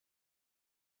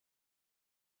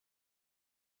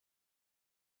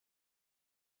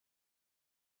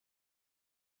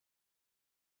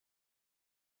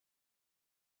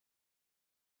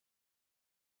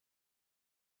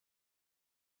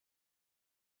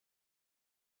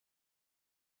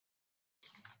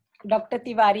Dr.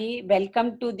 Tewarie,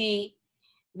 welcome to the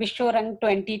Vishwarang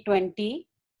 2020.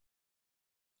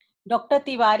 Dr.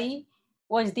 Tewarie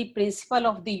was the principal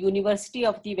of the University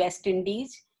of the West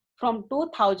Indies from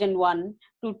 2001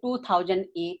 to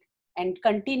 2008 and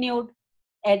continued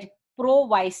as Pro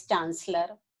Vice Chancellor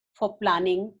for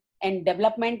Planning and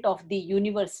Development of the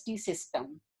University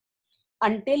System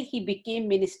until he became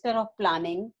Minister of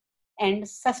Planning and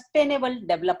Sustainable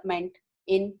Development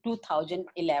in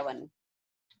 2011.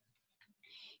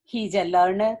 He is a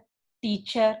learner,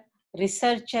 teacher,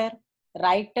 researcher,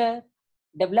 writer,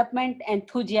 development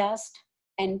enthusiast,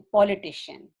 and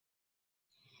politician.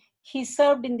 He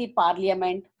served in the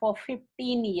parliament for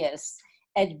 15 years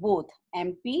as both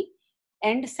MP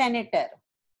and senator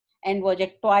and was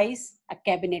twice a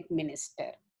cabinet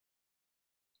minister.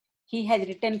 He has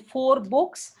written 4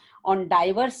 books on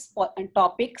diverse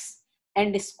topics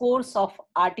and scores of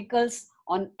articles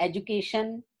on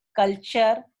education,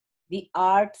 culture, the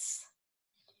arts,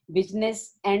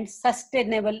 business, and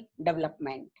sustainable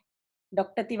development.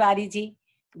 Dr. Tewarie ji,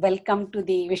 welcome to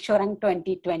the Vishwarang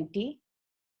 2020.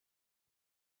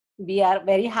 We are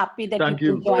very happy that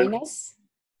you could join us.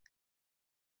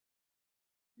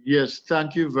 Yes,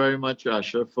 thank you very much,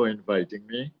 Asha, for inviting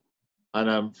me. And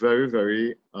I'm very,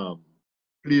 very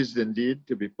pleased indeed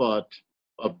to be part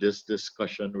of this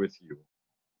discussion with you.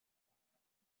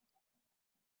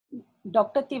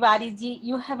 Dr. Tewarie ji,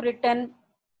 you have written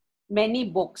many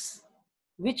books.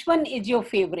 Which one is your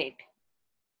favorite?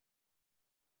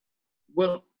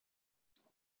 Well,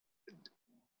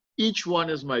 each one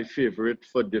is my favorite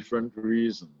for different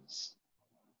reasons.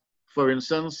 For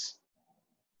instance,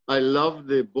 I love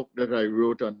the book that I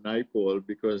wrote on Naipaul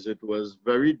because it was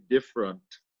very different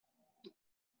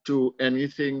to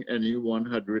anything anyone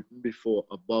had written before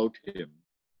about him.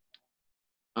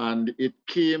 And it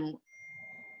came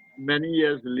many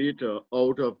years later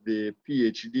out of the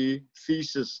PhD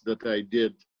thesis that I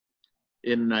did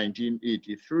in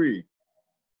 1983.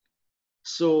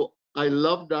 So I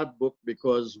love that book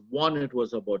because 1, it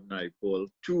was about Naipaul.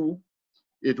 2,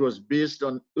 it was based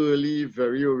on early,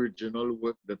 very original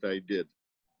work that I did.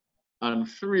 And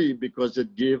 3, because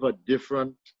it gave a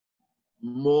different,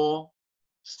 more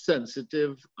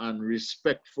sensitive and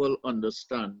respectful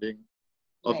understanding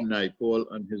of Naipaul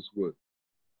and his work.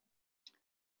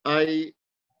 I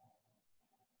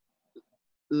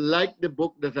like the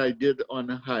book that I did on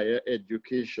higher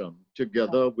education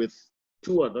together with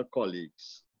 2 other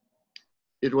colleagues.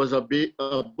 It was a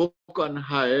book on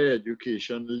higher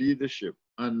education leadership.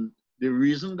 And the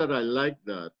reason that I like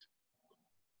that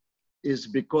is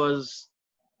because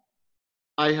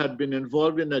I had been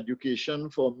involved in education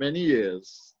for many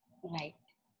years. Right.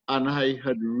 And I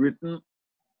had written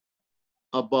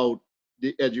about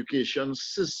the education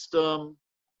system,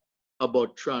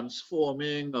 about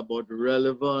transforming, about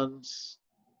relevance,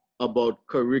 about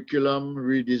curriculum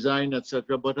redesign,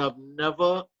 etc. But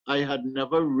I had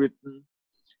never written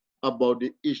about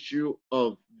the issue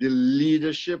of the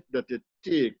leadership that it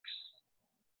takes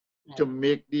to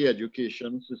make the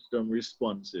education system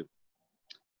responsive.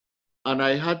 And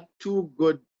I had 2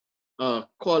 good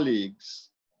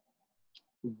colleagues,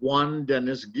 one,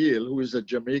 Dennis Gale, who is a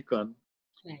Jamaican,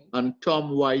 and Tom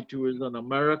White, who is an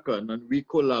American, and we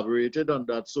collaborated on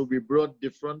that. So we brought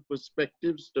different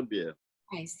perspectives to bear.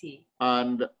 I see.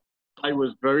 And I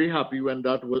was very happy when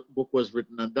that book was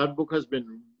written, and that book has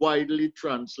been widely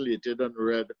translated and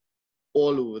read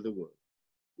all over the world.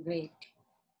 Great.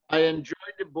 I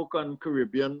enjoyed the book on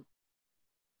Caribbean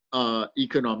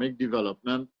economic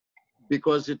development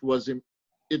because it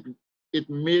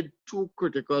made 2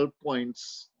 critical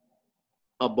points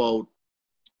about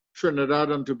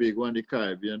Trinidad and Tobago and the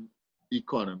Caribbean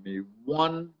economy.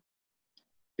 1,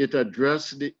 it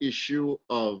addressed the issue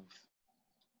of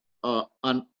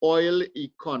an oil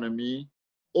economy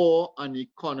or an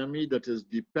economy that is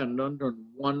dependent on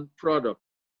one product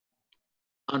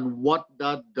and what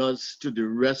that does to the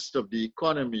rest of the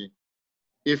economy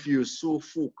if you're so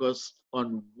focused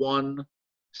on one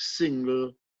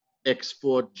single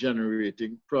export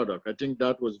generating product. I think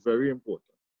that was very important.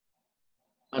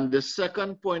 And the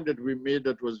second point that we made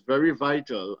that was very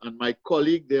vital, and my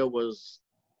colleague there was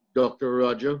Dr.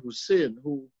 Roger Hussain,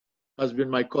 who has been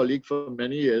my colleague for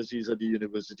many years. He's at the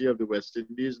University of the West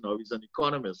Indies now. He's an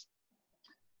economist.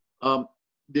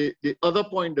 The other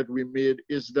point that we made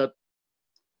is that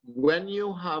when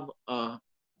you have a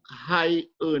high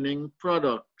earning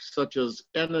product such as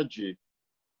energy,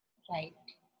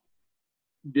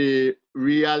 the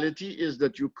reality is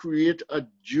that you create a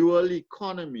dual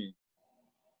economy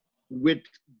with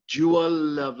dual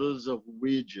levels of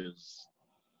wages.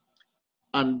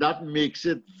 And that makes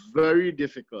it very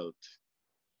difficult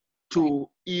to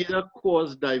either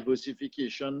cause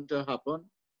diversification to happen,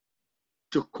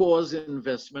 to cause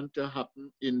investment to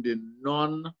happen in the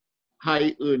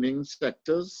non-high earning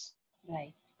sectors.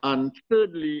 Right. And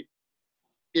thirdly,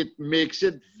 it makes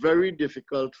it very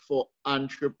difficult for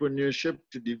entrepreneurship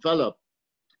to develop,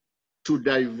 to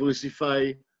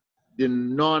diversify the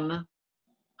non-high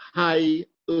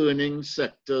earning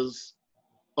sectors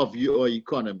of your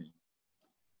economy.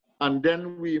 And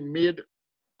then we made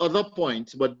other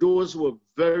points, but those were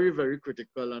very, very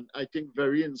critical and I think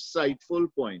very insightful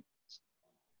points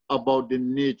about the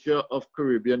nature of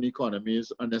Caribbean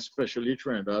economies and especially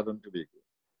Trinidad and Tobago.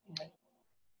 Right.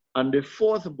 And the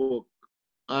fourth book,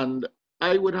 and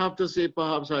I would have to say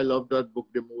perhaps I love that book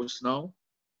the most now,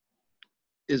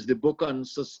 is the book on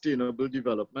sustainable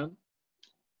development,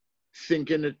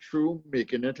 thinking it through,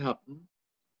 making it happen.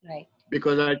 Right.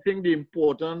 Because I think the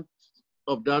importance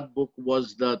of that book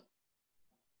was that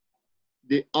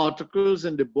the articles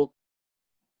in the book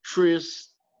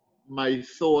traced my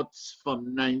thoughts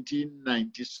from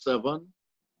 1997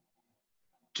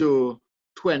 to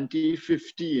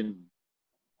 2015.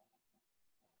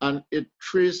 And it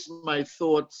traced my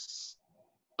thoughts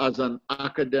as an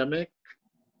academic,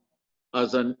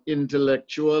 as an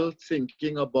intellectual,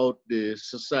 thinking about the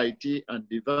society and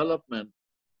development,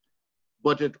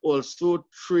 but it also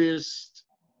traced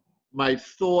my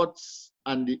thoughts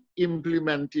and the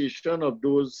implementation of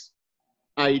those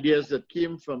ideas that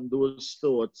came from those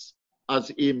thoughts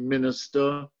as a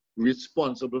minister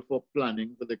responsible for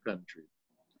planning for the country.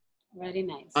 Very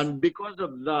nice. And because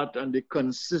of that and the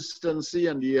consistency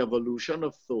and the evolution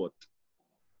of thought,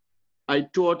 I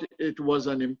thought it was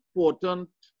an important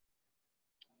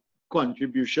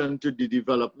contribution to the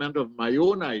development of my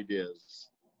own ideas,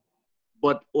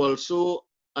 but also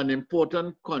an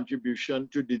important contribution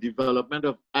to the development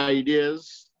of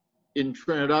ideas in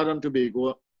Trinidad and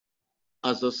Tobago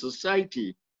as a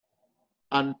society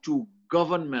and to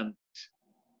government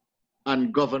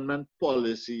and government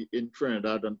policy in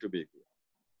Trinidad and Tobago.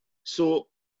 So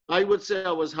I would say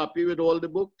I was happy with all the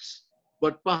books,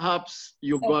 but perhaps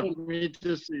you got me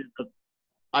to say that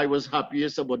I was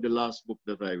happiest about the last book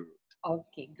that I wrote.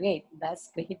 Okay, great. That's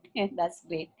great. That's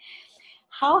great.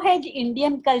 How has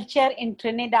Indian culture in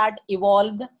Trinidad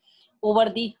evolved over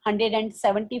the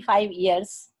 175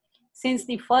 years since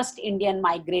the first Indian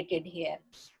migrated here?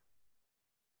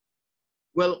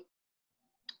 Well,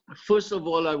 first of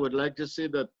all, I would like to say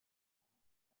that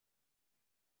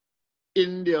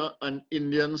India and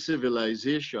Indian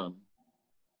civilization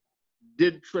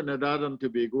did Trinidad and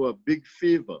Tobago a big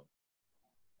favor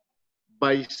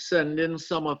by sending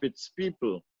some of its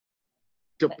people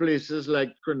to places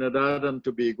like Trinidad and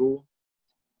Tobago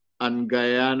and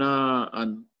Guyana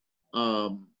and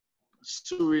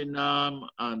Suriname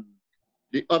and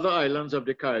the other islands of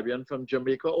the Caribbean, from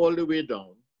Jamaica all the way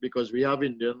down, because we have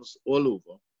Indians all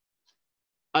over.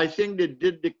 I think they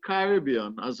did the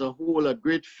Caribbean as a whole a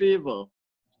great favor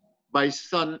by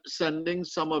sending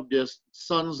some of their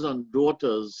sons and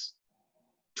daughters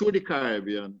to the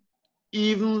Caribbean,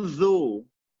 even though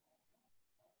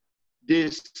they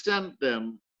sent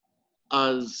them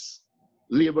as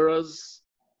laborers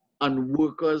and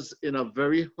workers in a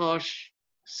very harsh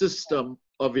system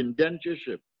of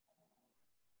indentureship.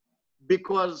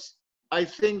 Because I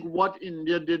think what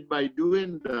India did by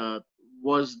doing that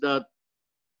was that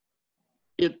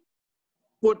it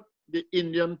put the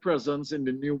Indian presence in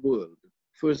the New World,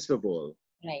 first of all.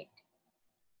 Right.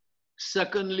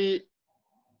 Secondly,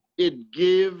 it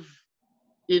gave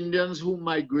Indians who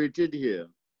migrated here,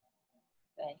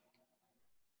 Right.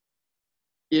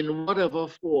 in whatever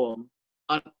form,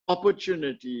 an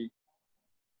opportunity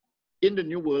in the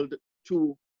New World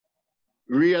to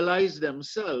realize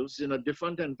themselves in a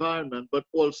different environment, but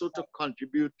also to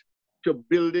contribute to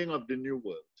building of the New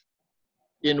World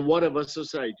in whatever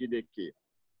society they came.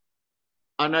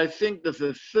 And I think that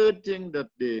the third thing that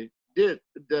they did,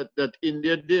 that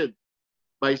India did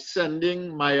by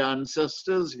sending my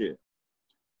ancestors here,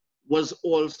 was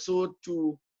also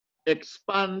to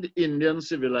expand Indian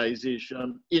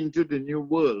civilization into the New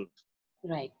World.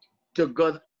 Right.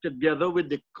 Together with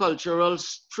the cultural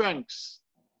strengths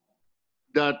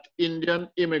that Indian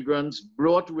immigrants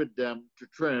brought with them to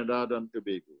Trinidad and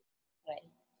Tobago.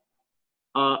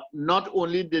 Right. Not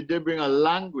only did they bring a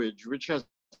language which has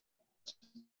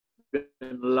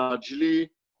been largely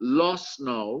lost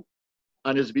now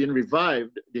and is being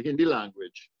revived, the Hindi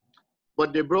language,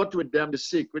 but they brought with them the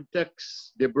sacred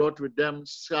texts, they brought with them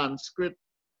Sanskrit,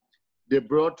 they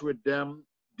brought with them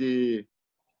the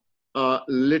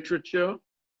literature,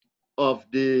 of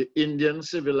the Indian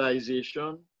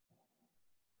civilization.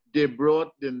 They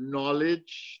brought the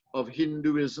knowledge of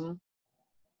Hinduism,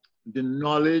 the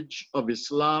knowledge of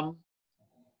Islam.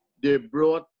 They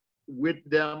brought with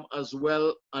them as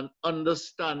well an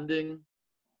understanding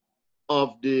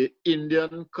of the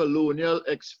Indian colonial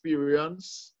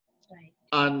experience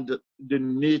and the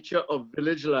nature of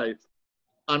village life.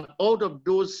 And out of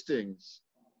those things,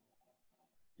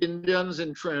 Indians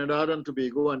in Trinidad and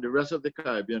Tobago and the rest of the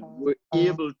Caribbean were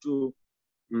able to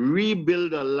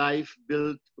rebuild a life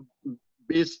built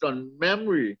based on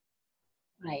memory,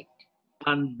 Right.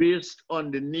 and based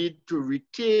on the need to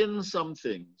retain some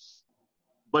things.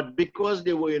 But because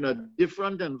they were in a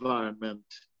different environment,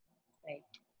 Right.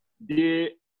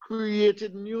 they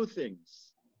created new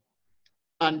things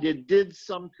and they did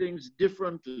some things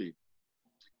differently.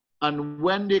 And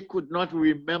when they could not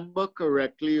remember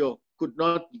correctly or could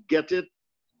not get it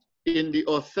in the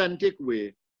authentic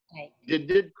way, Right. they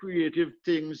did creative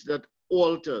things that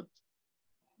altered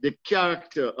the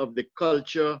character of the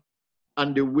culture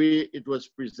and the way it was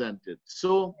presented.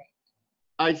 So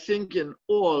I think in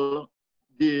all,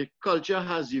 the culture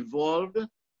has evolved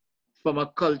from a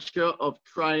culture of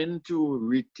trying to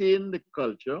retain the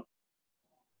culture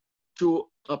to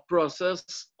a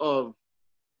process of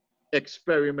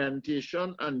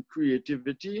experimentation and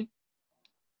creativity,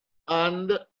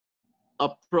 and a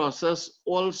process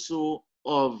also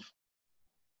of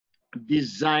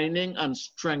designing and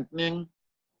strengthening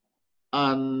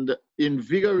and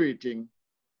invigorating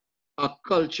a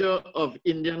culture of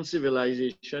Indian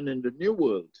civilization in the New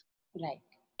World. Right.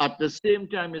 At the same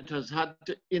time, it has had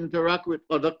to interact with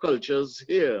other cultures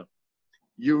here,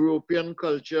 European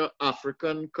culture,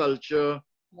 African culture,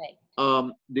 Right.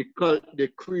 the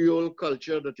Creole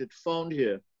culture that it found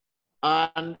here.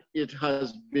 And it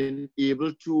has been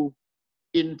able to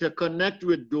interconnect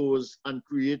with those and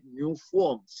create new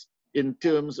forms in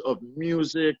terms of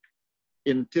music,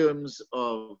 in terms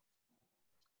of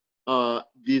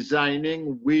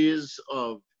designing ways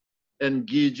of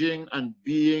engaging and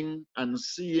being and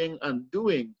seeing and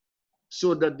doing,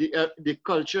 so that the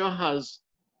culture has,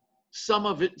 some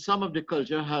of the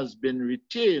culture has been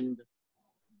retained,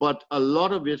 but a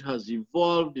lot of it has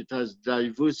evolved, it has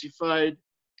diversified,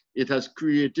 it has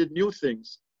created new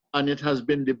things, and it has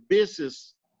been the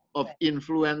basis of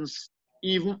influence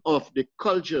even of the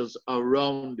cultures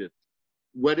around it,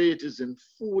 whether it is in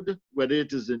food, whether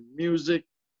it is in music,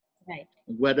 Right.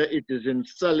 whether it is in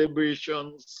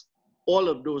celebrations. All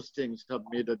of those things have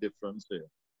made a difference here.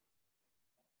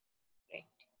 Right.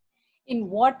 In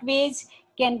what ways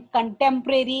can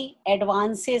contemporary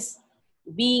advances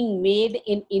being made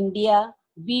in India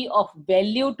be of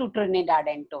value to Trinidad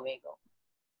and Tobago?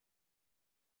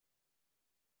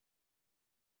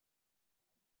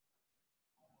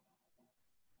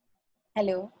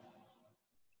 Hello.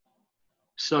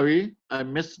 Sorry, I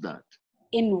missed that.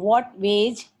 In what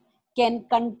ways can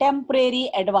contemporary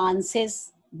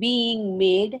advances being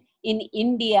made in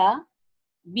India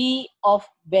be of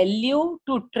value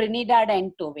to Trinidad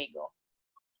and Tobago?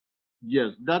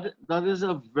 Yes, that is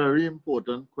a very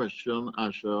important question,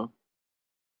 Asha,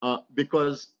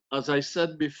 because as I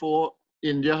said before,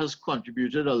 India has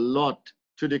contributed a lot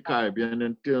to the Caribbean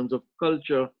in terms of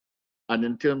culture and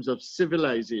in terms of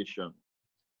civilization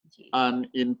and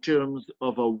in terms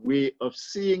of a way of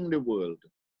seeing the world.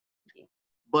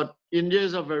 But India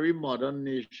is a very modern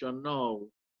nation now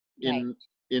in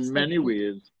many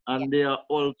ways, and they are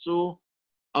also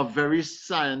a very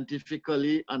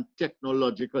scientifically and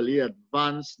technologically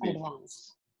advanced nation.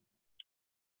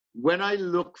 When I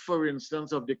look, for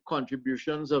instance, of the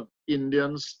contributions of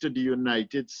Indians to the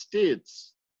United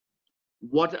States,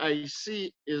 what I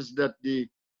see is that the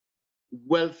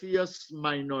wealthiest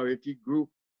minority group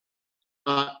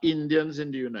are Indians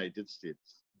in the United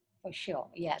States. For sure,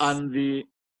 yes. And the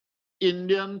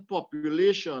Indian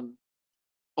population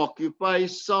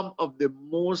occupies some of the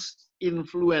most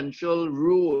influential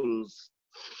roles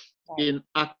in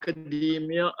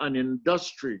academia and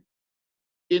industry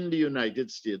in the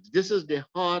United States. This is the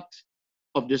heart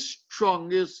of the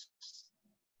strongest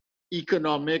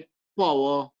economic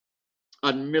power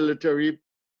and military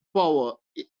power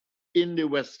in the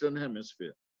Western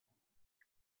Hemisphere.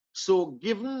 So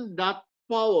given that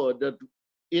power that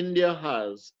India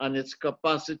has and its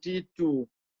capacity to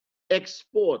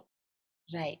export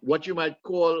what you might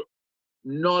call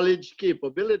knowledge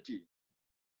capability,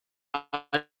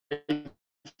 I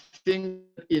think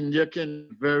India can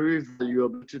be very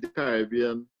valuable to the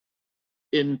Caribbean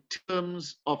in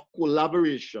terms of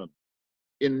collaboration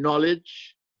in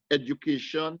knowledge,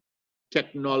 education,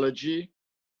 technology,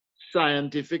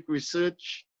 scientific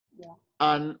research,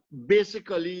 and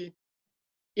basically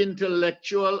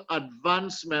intellectual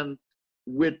advancement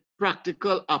with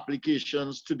practical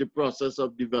applications to the process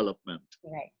of development.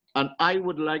 Right. And I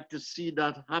would like to see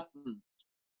that happen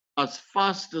as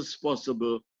fast as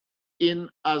possible in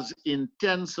as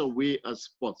intense a way as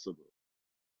possible.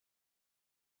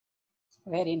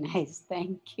 Very nice.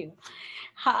 Thank you.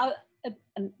 How, uh,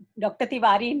 Dr.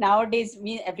 Tiwari, nowadays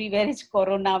everywhere is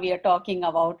Corona we are talking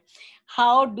about.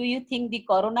 How do you think the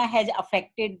Corona has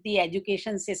affected the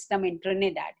education system in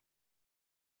Trinidad?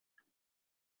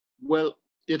 Well,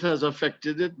 it has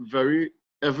affected it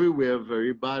everywhere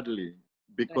very badly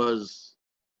Right. because,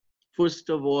 first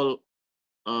of all,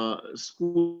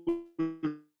 schools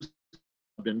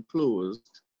have been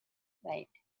closed, Right.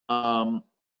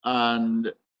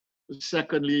 and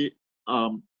secondly,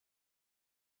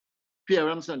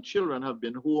 parents and children have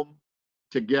been home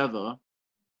together,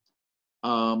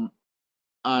 um,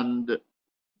 and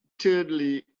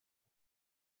thirdly,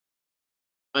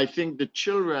 I think the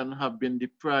children have been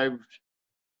deprived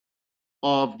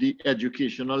of the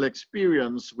educational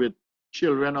experience with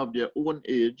children of their own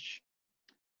age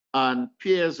and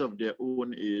peers of their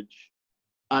own age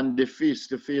and the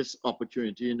face-to-face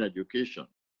opportunity in education.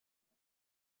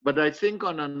 But I think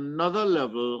on another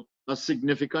level, a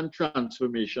significant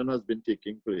transformation has been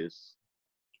taking place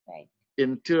Right.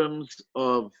 in terms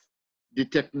of the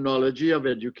technology of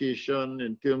education,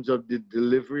 in terms of the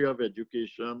delivery of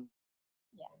education,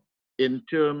 Yeah. in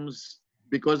terms,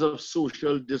 because of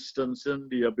social distancing,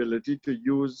 the ability to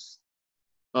use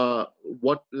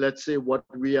let's say, what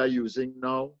we are using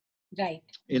now Right.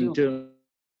 in Zoom. terms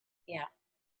Yeah.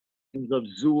 of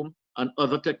Zoom and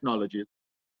other technologies.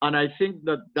 And I think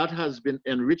that that has been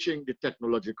enriching the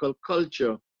technological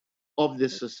culture of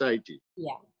this society.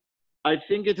 Yeah. I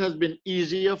think it has been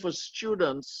easier for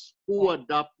students who Right.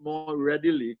 adapt more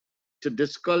readily to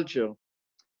this culture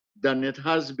than it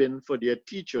has been for their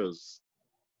teachers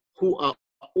who are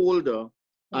older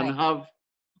and Right. have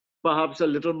perhaps a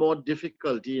little more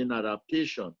difficulty in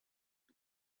adaptation.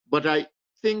 But I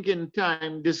think in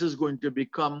time, this is going to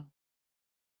become,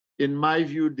 in my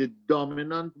view, the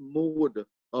dominant mode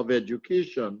of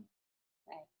education,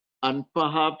 Right. and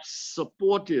perhaps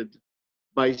supported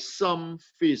by some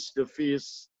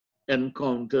face-to-face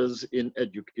encounters in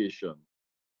education.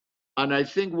 And I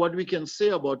think what we can say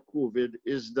about COVID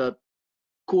is that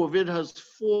COVID has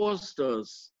forced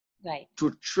us Right.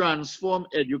 to transform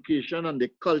education and the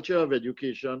culture of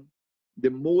education, the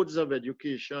modes of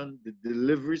education, the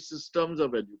delivery systems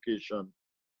of education,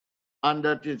 and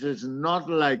that it is not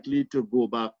likely to go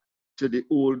back to the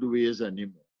old ways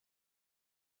anymore.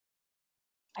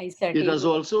 I It has certainly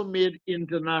also made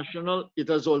international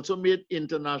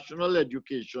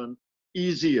education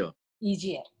easier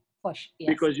easier for sure. Yes.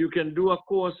 because you can do a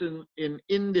course in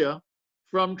India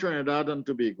from Trinidad and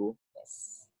Tobago,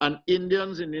 Yes. and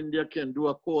Indians in India can do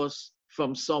a course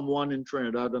from someone in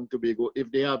Trinidad and Tobago if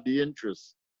they have the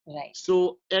interest. Right.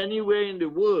 So anywhere in the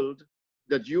world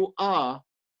that you are,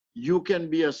 you can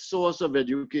be a source of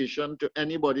education to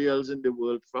anybody else in the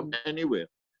world from anywhere.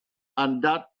 And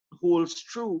that holds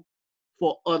true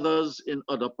for others in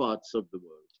other parts of the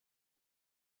world.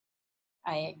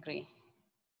 I agree.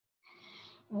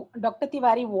 Dr.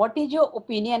 Tiwari, what is your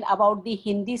opinion about the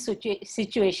Hindi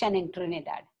situation in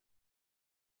Trinidad?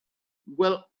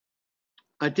 Well,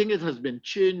 I think it has been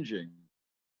changing.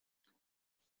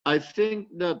 I think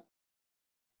that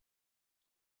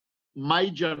my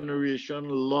generation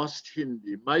lost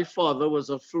Hindi. My father was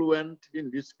a fluent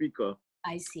Hindi speaker,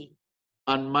 I see.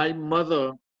 and my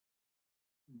mother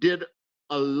did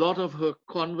a lot of her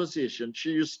conversation.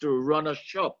 She used to run a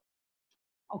shop,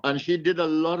 Okay. and she did a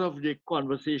lot of the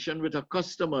conversation with her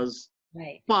customers,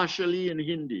 Right. partially in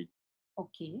Hindi,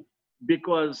 Okay.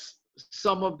 because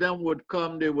some of them would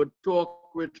come, they would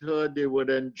talk with her, they would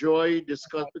enjoy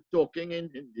Right. talking in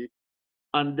Hindi,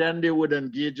 and then they would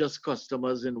engage as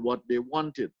customers in what they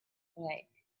wanted. Right.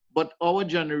 But our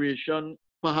generation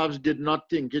perhaps did not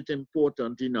think it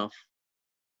important enough.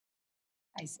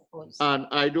 I suppose. And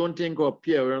I don't think our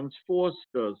parents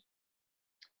forced us,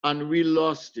 and we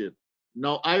lost it.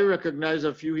 Now, I recognize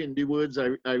a few Hindi words,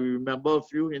 I remember a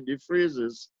few Hindi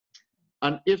phrases,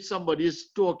 and if somebody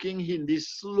is talking Hindi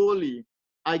slowly,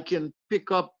 I can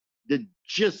pick up the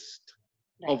gist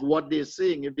Right. of what they're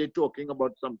saying if they're talking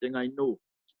about something I know.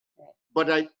 Right.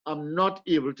 But I am not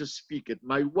able to speak it.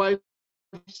 My wife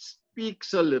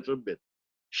speaks a little bit.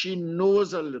 She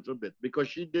knows a little bit because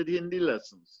she did Hindi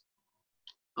lessons.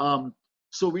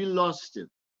 So we lost it.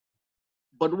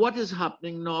 But what is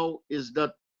happening now is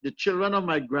that the children of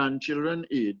my grandchildren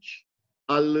age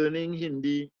are learning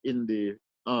Hindi in the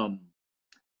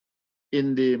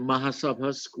in the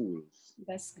Mahasabha schools.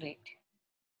 That's great.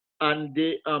 And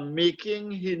they are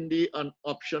making Hindi an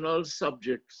optional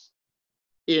subject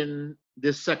in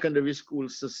the secondary school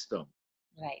system.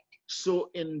 Right. So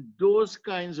in those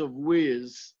kinds of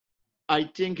ways, I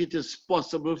think it is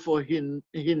possible for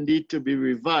Hindi to be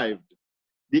revived.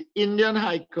 The Indian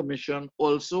High Commission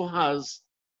also has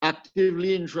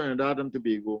actively in Trinidad and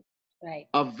Tobago Right.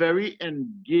 a very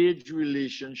engaged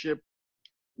relationship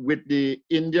with the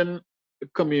Indian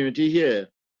community here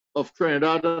of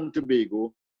Trinidad and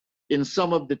Tobago in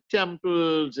some of the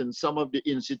temples, in some of the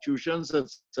institutions,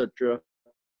 etc.,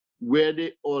 where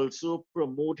they also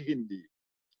promote Hindi.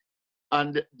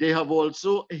 And they have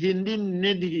also, Hindi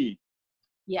Nidhi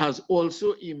has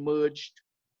also emerged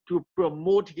to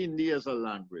promote Hindi as a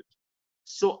language.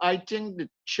 So I think the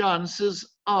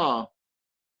chances are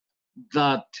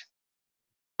that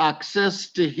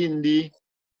access to Hindi,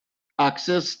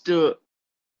 access to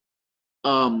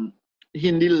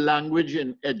Hindi language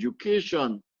in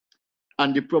education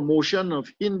and the promotion of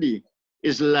Hindi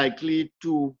is likely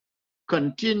to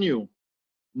continue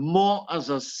more as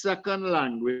a second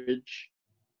language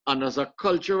and as a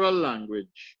cultural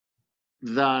language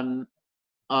than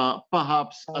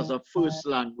perhaps as a first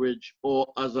language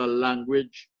or as a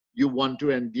language you want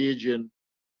to engage in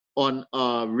on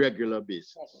a regular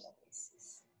basis.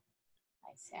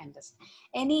 I see, understand.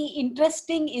 Any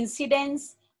interesting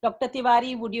incidents, Dr.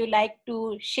 Tewarie, would you like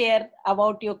to share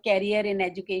about your career in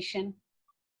education?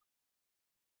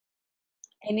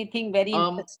 Anything very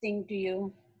interesting to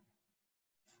you?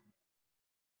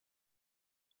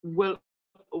 Well,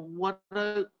 what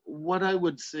I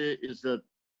would say is that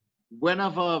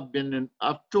whenever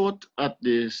I've taught at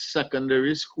the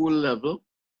secondary school level,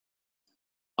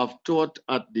 I've taught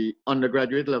at the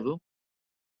undergraduate level,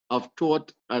 I've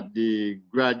taught at the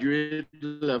graduate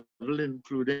level,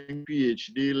 including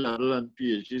PhD level and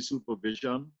PhD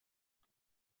supervision.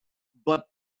 But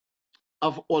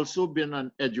I've also been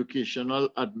an educational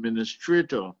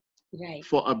administrator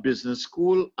for a business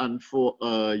school and for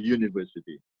a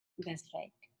university. That's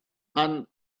right. And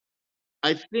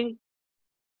I think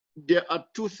there are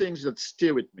two things that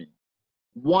stay with me.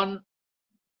 One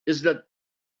is that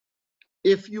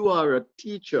if you are a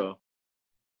teacher,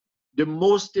 the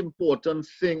most important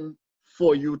thing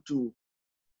for you to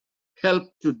help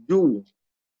to do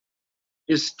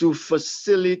is to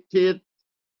facilitate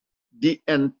the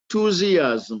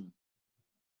enthusiasm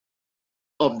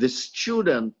of the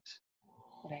student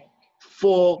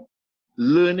for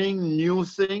learning new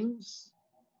things,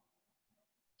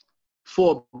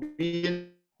 for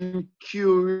being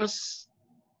curious,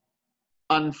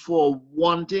 and for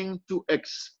wanting to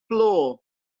explore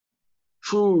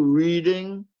through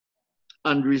reading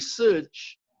and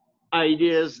research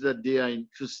ideas that they are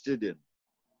interested in.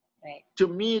 Right. To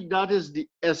me, that is the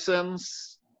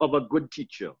essence of a good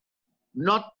teacher,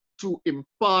 not to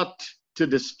impart to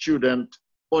the student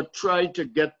or try to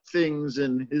get things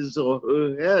in his or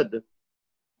her head,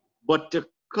 but to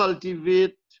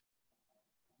cultivate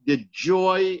the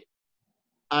joy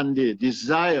and the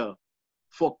desire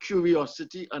for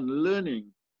curiosity and learning,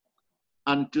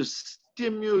 and to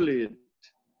stimulate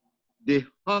the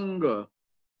hunger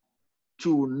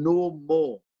to know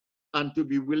more and to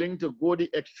be willing to go the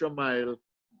extra mile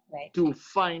to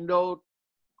find out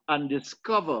and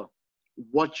discover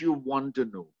what you want to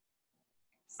know.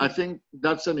 I think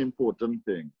that's an important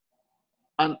thing.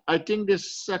 And I think the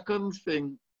second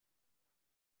thing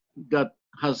that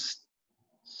has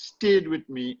stayed with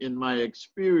me in my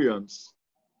experience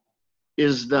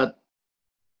is that,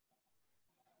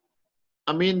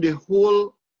 I mean, the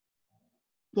whole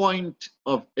point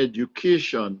of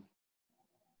education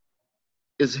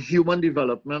is human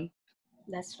development.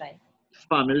 That's right.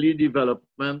 Family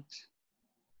development,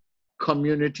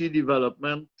 community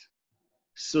development,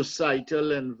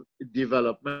 societal and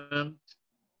development,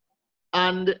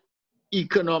 and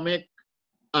economic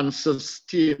and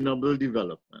sustainable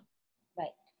development. Right.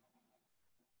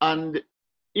 And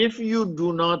if you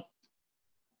do not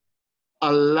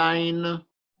align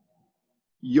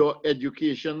your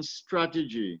education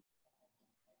strategy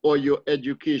or your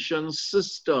education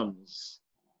systems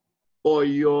or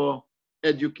your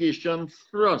education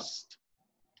thrust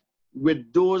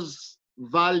with those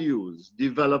values,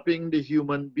 developing the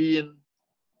human being,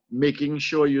 making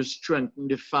sure you strengthen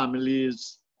the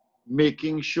families,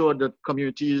 making sure that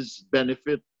communities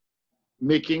benefit,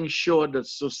 making sure that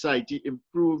society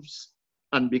improves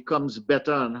and becomes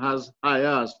better and has higher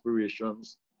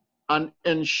aspirations, and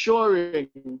ensuring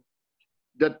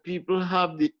that people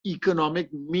have the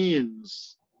economic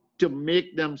means to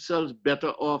make themselves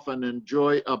better off and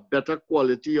enjoy a better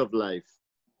quality of life.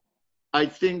 I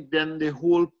think then the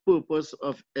whole purpose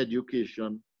of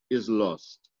education is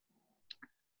lost.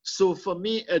 So for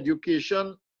me,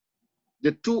 education,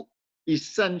 the two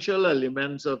essential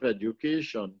elements of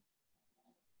education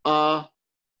are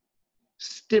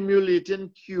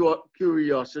stimulating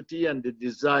curiosity and the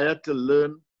desire to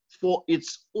learn for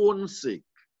its own sake,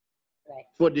 Right.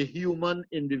 for the human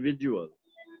individual.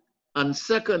 And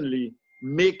secondly,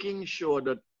 making sure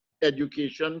that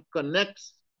education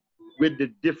connects with the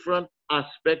different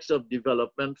aspects of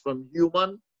development from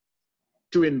human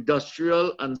to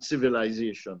industrial and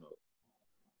civilizational.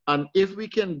 And if we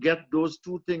can get those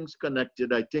two things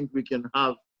connected, I think we can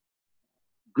have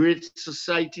great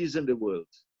societies in the world.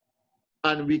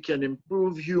 And we can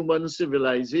improve human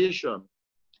civilization.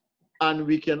 And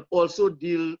we can also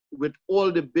deal with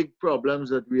all the big problems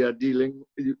that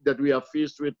we are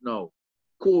faced with now.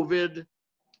 COVID,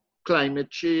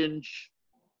 climate change,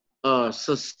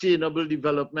 sustainable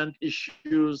development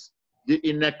issues, the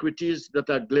inequities that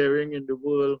are glaring in the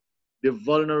world, the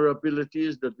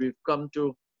vulnerabilities that we've come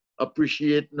to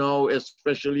appreciate now,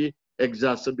 especially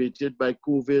exacerbated by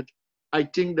COVID. I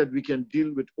think that we can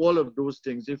deal with all of those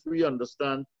things if we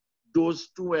understand those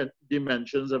two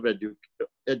dimensions of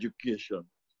education.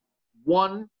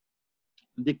 One,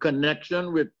 the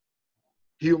connection with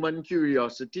human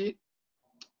curiosity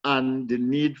and the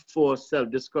need for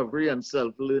self-discovery and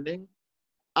self-learning,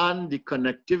 and the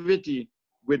connectivity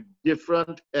with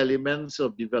different elements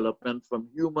of development from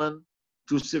human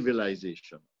to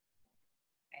civilization.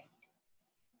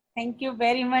 Thank you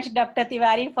very much, Dr.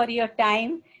 Tewarie, for your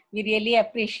time. We really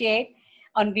appreciate.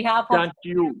 On behalf of Thank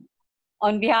you.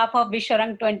 On behalf of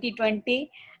Vishwarang 2020,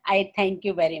 I thank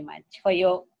you very much for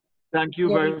your. Thank you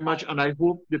very much, and I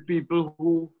hope the people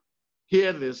who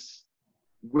hear this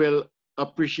will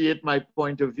appreciate my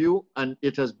point of view, and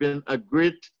it has been a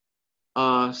great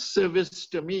service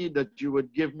to me that you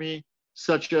would give me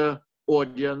such an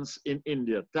audience in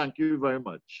India. Thank you very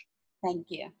much.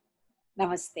 Thank you.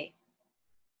 Namaste.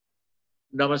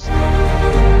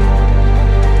 Namaste.